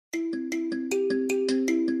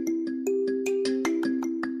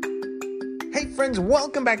friends,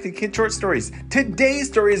 welcome back to Kid Short Stories. Today's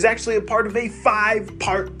story is actually a part of a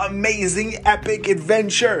 5-part amazing epic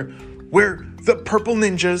adventure where the Purple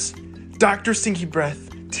Ninjas, Dr. Stinky Breath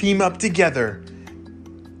team up together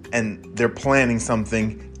and they're planning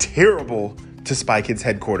something terrible to Spy Kids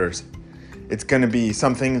headquarters. It's going to be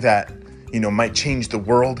something that, might change the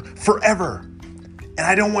world forever. And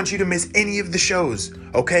I don't want you to miss any of the shows,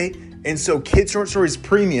 okay? And so Kid Short Stories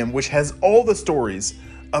Premium, which has all the stories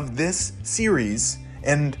of this series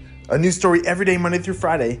and a new story every day, Monday through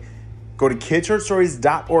Friday, go to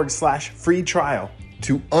kidshortstories.org/free trial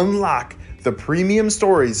to unlock the premium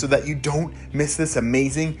stories so that you don't miss this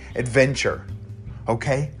amazing adventure.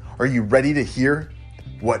 Okay? Are you ready to hear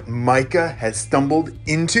what Micah has stumbled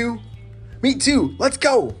into? Me too. Let's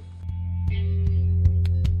go.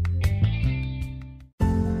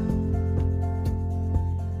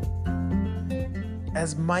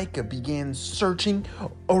 As Micah began searching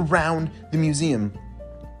around the museum,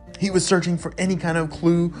 he was searching for any kind of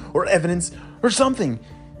clue or evidence or something,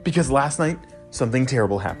 because last night something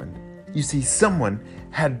terrible happened. You see, someone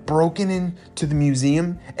had broken into the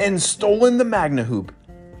museum and stolen the Magna Hoop.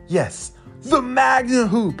 Yes, the Magna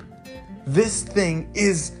Hoop. This thing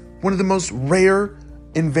is one of the most rare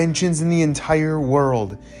inventions in the entire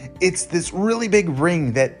world. It's this really big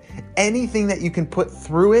ring that anything that you can put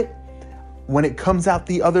through it, when it comes out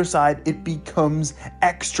the other side, it becomes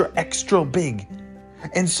extra, extra big.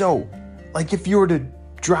 And so, like if you were to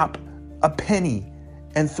drop a penny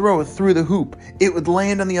and throw it through the hoop, it would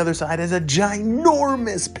land on the other side as a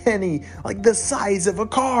ginormous penny, like the size of a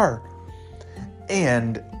car.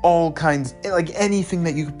 And all kinds, like anything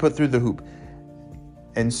that you could put through the hoop.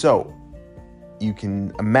 And so, you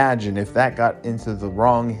can imagine if that got into the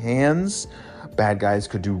wrong hands, bad guys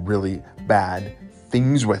could do really bad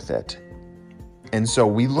things with it. And so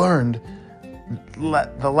we learned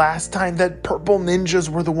the last time that Purple Ninjas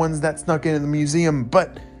were the ones that snuck into the museum,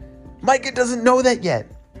 but Micah doesn't know that yet.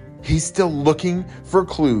 He's still looking for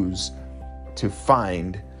clues to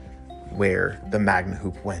find where the Magna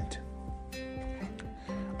Hoop went.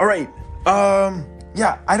 All right,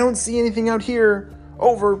 I don't see anything out here.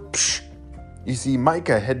 Over. Psh. You see,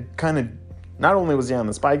 Micah had not only was he on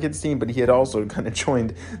the Spy Kids team, but he had also kind of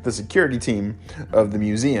joined the security team of the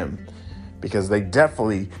museum, because they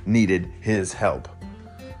definitely needed his help.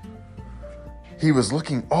 He was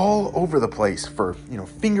looking all over the place for,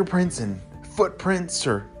 fingerprints and footprints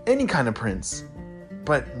or any kind of prints.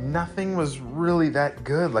 But nothing was really that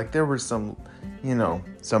good. Like there were some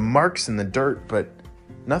marks in the dirt, but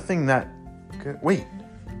nothing that good. Wait,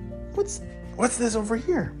 what's this over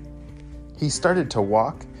here? He started to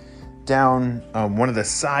walk down one of the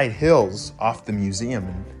side hills off the museum,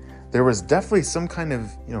 and there was definitely some kind of,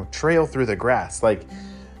 trail through the grass. Like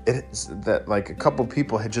a couple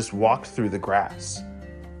people had just walked through the grass.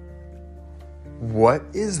 What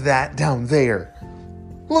is that down there?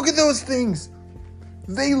 Look at those things.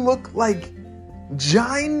 They look like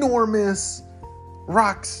ginormous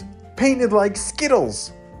rocks painted like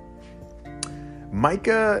Skittles.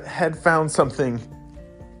 Micah had found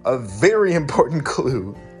a very important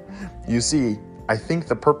clue. You see, I think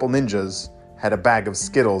the Purple Ninjas had a bag of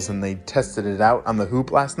Skittles and they tested it out on the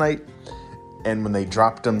hoop last night. And when they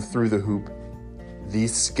dropped them through the hoop,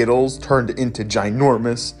 these Skittles turned into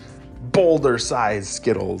ginormous, boulder-sized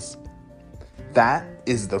Skittles. That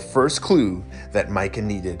is the first clue that Micah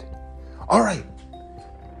needed. All right.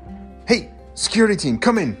 Hey, security team,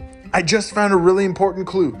 come in. I just found a really important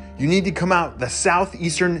clue. You need to come out the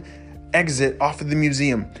southeastern exit off of the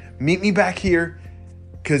museum. Meet me back here,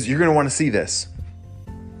 because you're going to want to see this.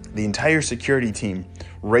 The entire security team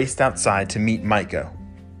raced outside to meet Micah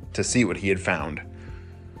to see what he had found.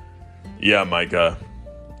 Yeah, Micah.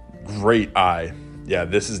 Great eye. Yeah,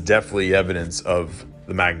 this is definitely evidence of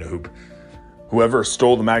the Magna Hoop. Whoever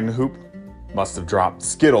stole the Magna Hoop must have dropped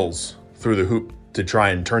Skittles through the hoop to try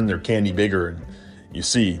and turn their candy bigger. And you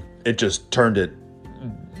see, it just turned it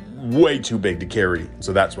way too big to carry.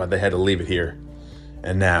 So that's why they had to leave it here.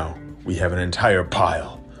 And now we have an entire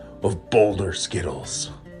pile of boulder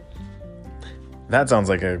Skittles. That sounds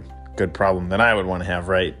like a good problem that I would want to have,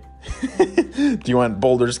 right? Do you want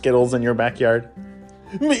boulder Skittles in your backyard?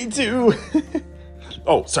 Me too.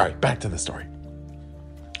 Oh, sorry. Back to the story.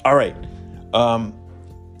 All right.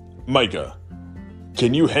 Micah,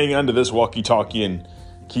 can you hang on to this walkie-talkie and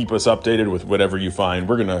keep us updated with whatever you find?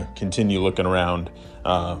 We're going to continue looking around,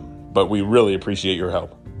 but we really appreciate your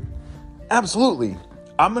help. Absolutely.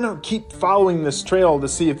 I'm going to keep following this trail to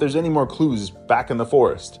see if there's any more clues back in the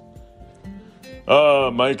forest.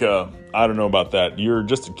 Micah, I don't know about that. You're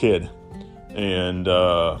just a kid. And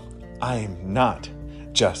I'm not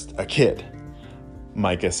just a kid.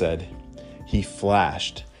 Micah said. He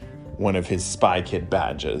flashed one of his Spy Kid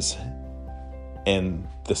badges, and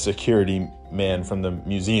the security man from the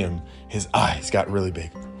museum, his eyes got really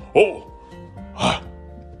big. Oh,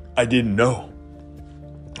 I didn't know.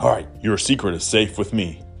 All right, your secret is safe with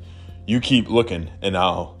me. You keep looking, and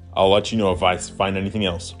I'll let you know if I find anything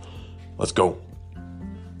else. Let's go.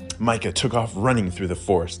 Micah took off running through the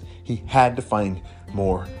forest. He had to find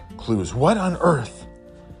more clues. What on earth?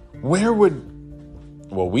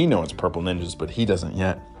 Well, we know it's purple ninjas, but he doesn't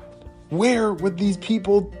yet. Where would these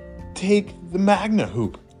people take the Magna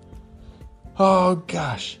Hoop? Oh,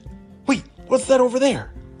 gosh. Wait, what's that over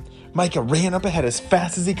there? Micah ran up ahead as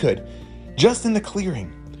fast as he could. Just in the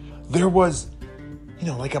clearing, there was,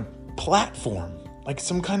 like a platform, like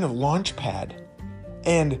some kind of launch pad.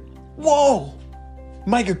 And, whoa!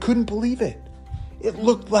 Micah couldn't believe it. It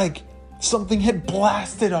looked like something had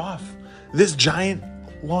blasted off this giant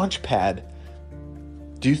launch pad.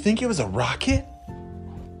 Do you think it was a rocket?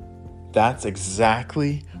 That's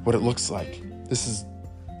exactly what it looks like. This is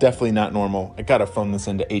definitely not normal. I gotta phone this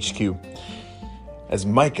into HQ. As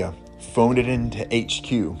Micah phoned it into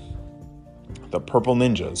HQ, the purple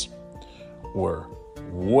ninjas were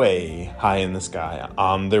way high in the sky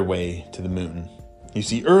on their way to the moon. You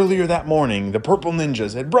see, earlier that morning, the purple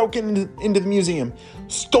ninjas had broken into the museum,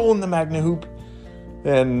 stolen the Magna Hoop,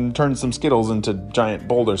 and turned some Skittles into giant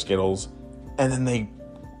boulder Skittles. And then they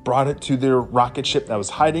brought it to their rocket ship that was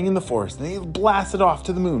hiding in the forest, and they blasted off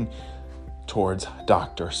to the moon towards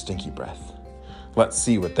Dr. Stinky Breath. Let's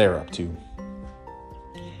see what they're up to.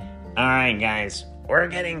 All right, guys, we're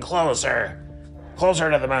getting closer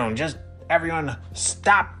to the moon. Just everyone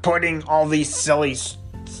stop putting all these silly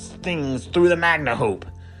things through the Magna Hoop.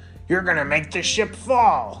 You're gonna make the ship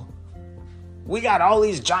fall. We got all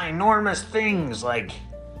these ginormous things, like,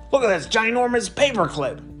 look at this ginormous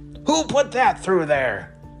paperclip. Who put that through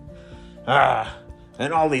there?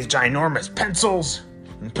 And all these ginormous pencils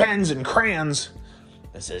and pens and crayons.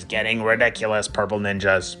 This is getting ridiculous, purple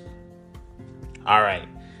ninjas. All right,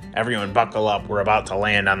 everyone buckle up. We're about to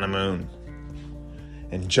land on the moon.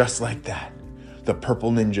 And just like that, the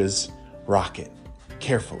purple ninjas rocket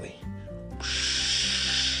carefully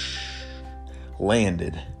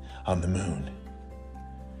landed on the moon.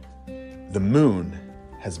 The moon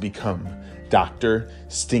has become Dr.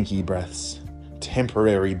 Stinky Breath's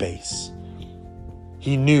temporary base.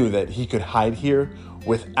 He knew that he could hide here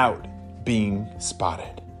without being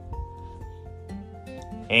spotted.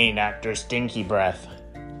 Hey, Dr. Stinky Breath,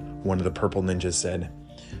 one of the purple ninjas said.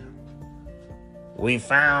 We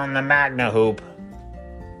found the Magna Hoop.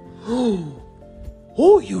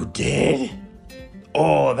 Oh, you did?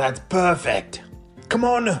 Oh, that's perfect. Come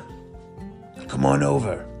on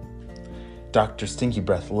over. Dr. Stinky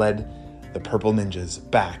Breath led the purple ninjas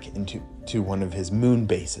back into one of his moon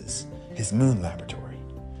bases, his moon laboratory.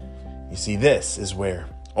 You see, this is where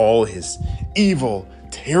all his evil,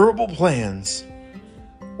 terrible plans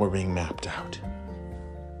were being mapped out.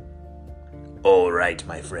 All right,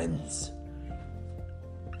 my friends.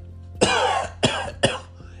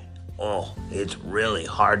 Oh, it's really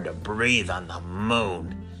hard to breathe on the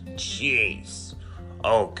moon. Jeez.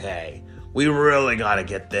 Okay, we really gotta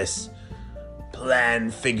get this plan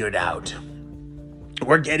figured out.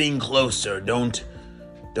 We're getting closer, don't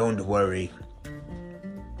worry.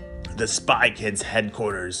 The Spy Kids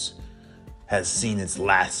headquarters has seen its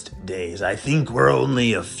last days. I think we're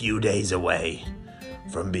only a few days away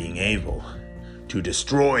from being able to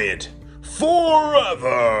destroy it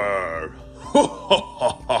forever.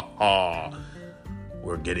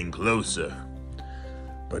 We're getting closer,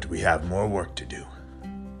 but we have more work to do.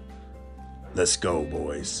 Let's go,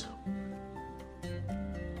 boys.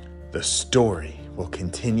 The story will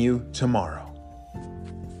continue tomorrow.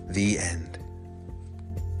 The end.